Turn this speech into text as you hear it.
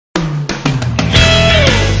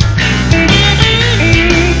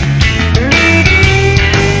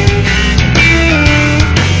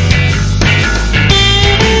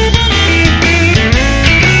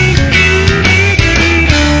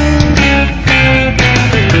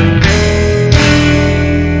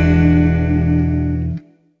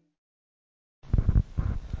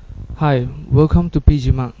Hi, welcome to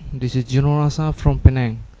PGMark. This is Jinorasa from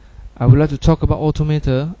Penang. I would like to talk about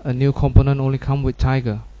Automator, a new component only come with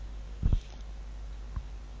Tiger.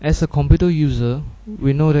 As a computer user,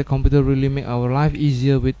 we know that computer really make our life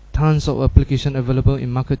easier with tons of applications available in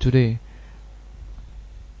market today.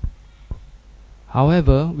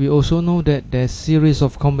 However, we also know that there's series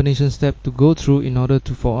of combination steps to go through in order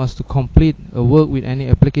for us to complete a work with any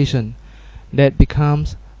application. That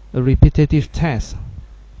becomes a repetitive task.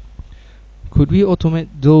 Could we automate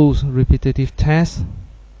those repetitive tasks?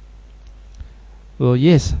 Well,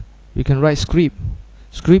 yes, we can write script.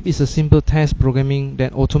 Script is a simple task programming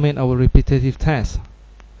that automate our repetitive tasks.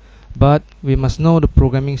 But we must know the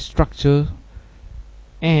programming structure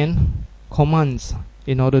and commands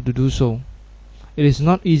in order to do so. It is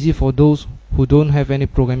not easy for those who don't have any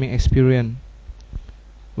programming experience.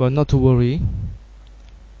 Well, not to worry.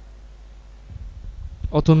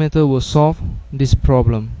 Automator will solve this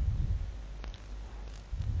problem.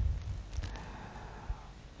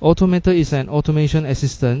 Automator is an automation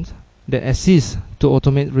assistant that assists to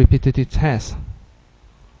automate repetitive tasks.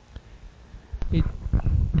 It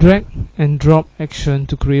drag and drop action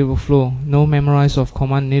to create workflow, no memorize of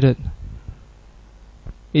command needed.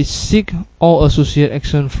 It seek all associate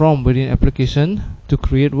action from within application to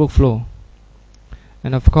create workflow.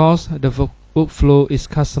 And of course, the workflow is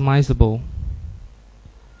customizable.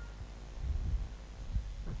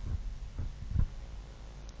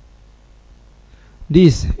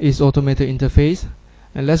 This is Automator interface,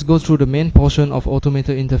 and let's go through the main portion of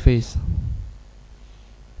Automator interface.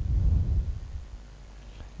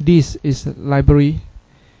 This is library.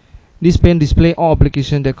 This pane displays all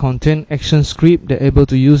applications that contain action script that are able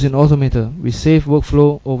to use in Automator. We save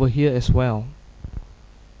workflow over here as well.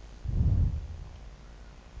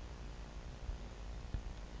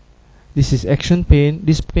 This is action pane.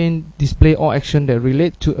 This pane displays all action that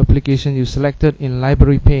relate to application you selected in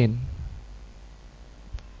library pane.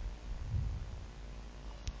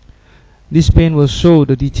 This pane will show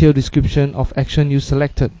the detailed description of action you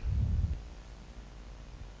selected.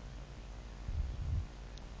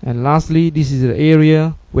 And lastly, this is the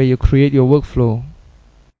area where you create your workflow.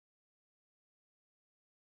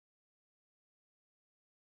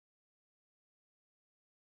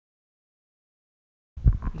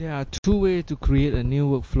 There are two ways to create a new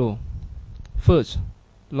workflow. First,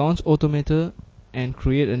 launch Automator and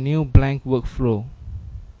create a new blank workflow.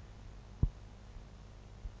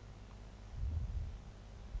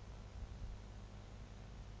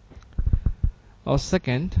 Or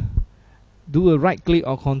second, do a right click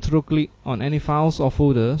or control click on any files or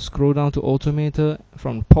folder, scroll down to Automator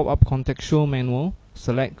from pop-up contextual menu,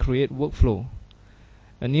 select Create Workflow.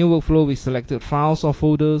 A new workflow with selected files or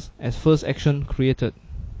folders as first action created.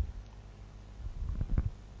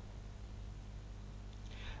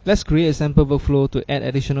 Let's create a sample workflow to add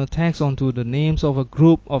additional text onto the names of a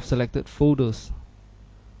group of selected folders.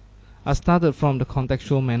 I started from the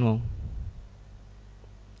contextual menu.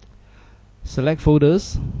 Select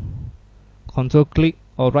folders, control click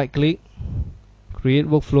or right click, create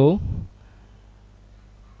workflow.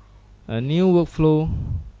 A new workflow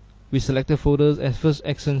with selected folders as first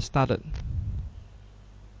action started.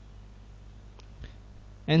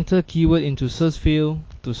 Enter keyword into search field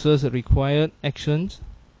to search the required actions.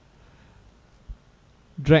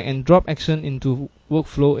 Drag and drop action into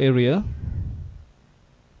workflow area.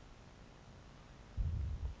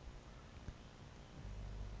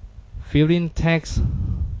 Fill in text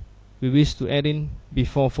we wish to add in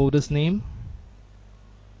before folder's name,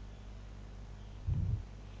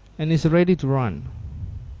 and it's ready to run.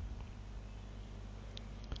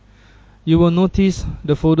 You will notice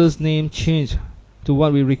the folder's name change to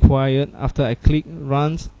what we required after I click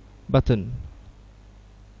Runs button.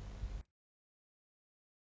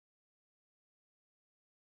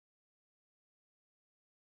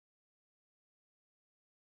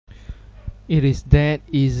 It is that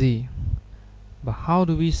easy. But how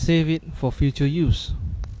do we save it for future use?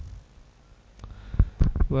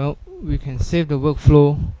 Well, we can save the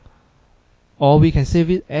workflow, or we can save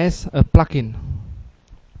it as a plugin.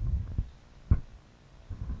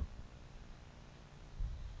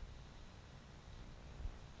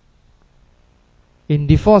 In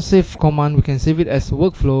default save command, we can save it as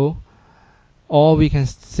workflow, or we can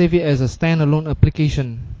save it as a standalone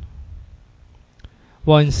application.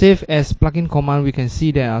 While in save as plugin command, we can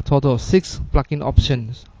see there are a total of 6 plugin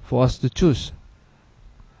options for us to choose.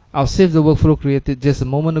 I'll save the workflow created just a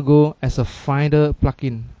moment ago as a Finder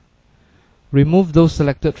plugin. Remove those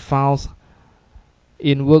selected files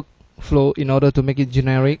in workflow in order to make it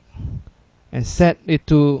generic, and set it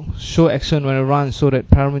to show action when it runs so that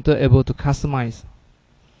parameter able to customize.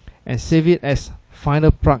 and save it as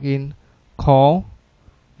final plugin call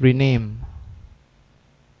rename.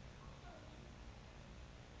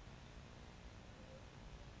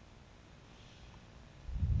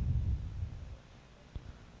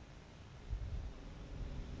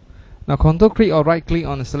 Now control-click or right-click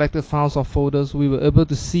on the selected files or folders, we will able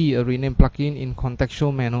to see a rename plugin in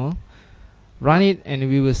contextual menu. Run it and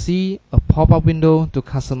we will see a pop-up window to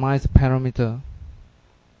customize the parameter.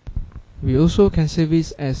 We also can save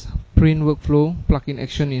it as print workflow plugin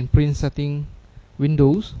action in print setting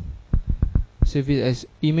windows. Save it as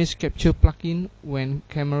image capture plugin when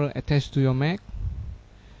camera attached to your Mac.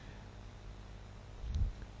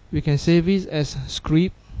 We can save it as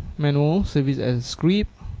script manual, save it as script,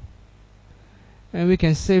 and we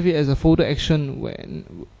can save it as a folder action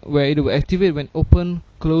where it will activate when open,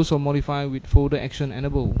 close or modify with folder action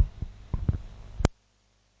enabled.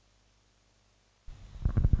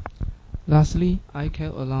 Lastly,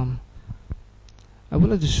 iCal alarm. I would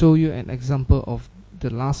like to show you an example of the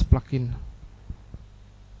last plugin.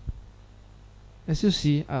 As you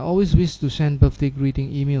see, I always wish to send birthday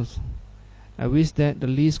greeting emails. I wish that the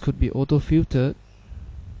list could be auto-filtered,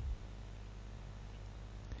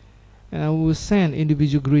 and I will send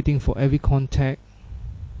individual greeting for every contact.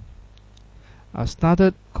 I've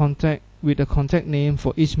started contact with a contact name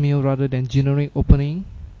for each mail rather than generic opening,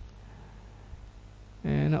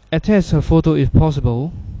 and attach a photo if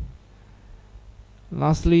possible.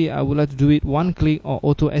 Lastly, I would like to do it one click or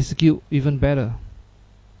auto execute even better.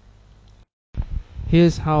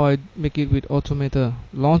 Here's how I make it with Automator.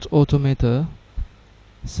 Launch Automator,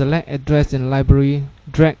 select address in library,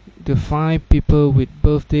 drag the 5 people with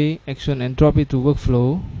birthday action and drop it to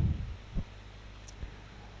workflow.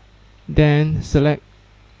 Then select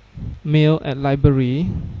mail at library,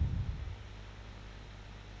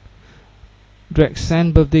 drag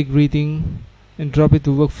send birthday greeting and drop it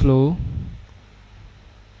to workflow,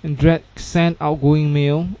 and drag send outgoing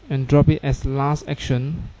mail and drop it as last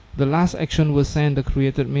action. The last action will send the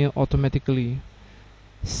created mail automatically.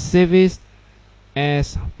 Save it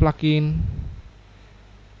as plugin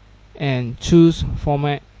and choose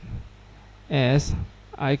format as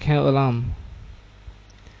iCal alarm.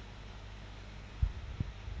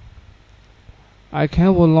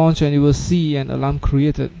 iCal will launch and you will see an alarm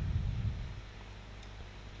created.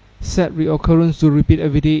 Set reoccurrence to repeat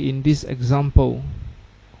every day in this example.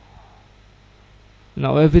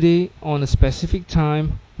 Now every day on a specific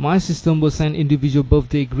time, my system will send individual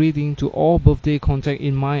birthday greeting to all birthday contacts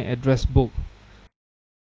in my address book.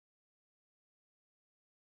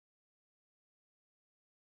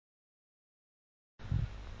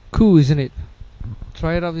 Cool, isn't it?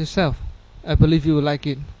 Try it out yourself. I believe you will like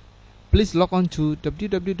it. Please log on to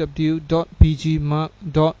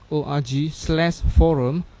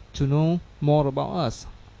www.pgmark.org/forum to know more about us.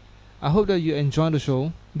 I hope that you enjoy the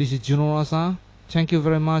show. This is Juno Rasa. Thank you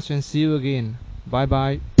very much and see you again. Bye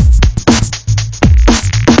bye.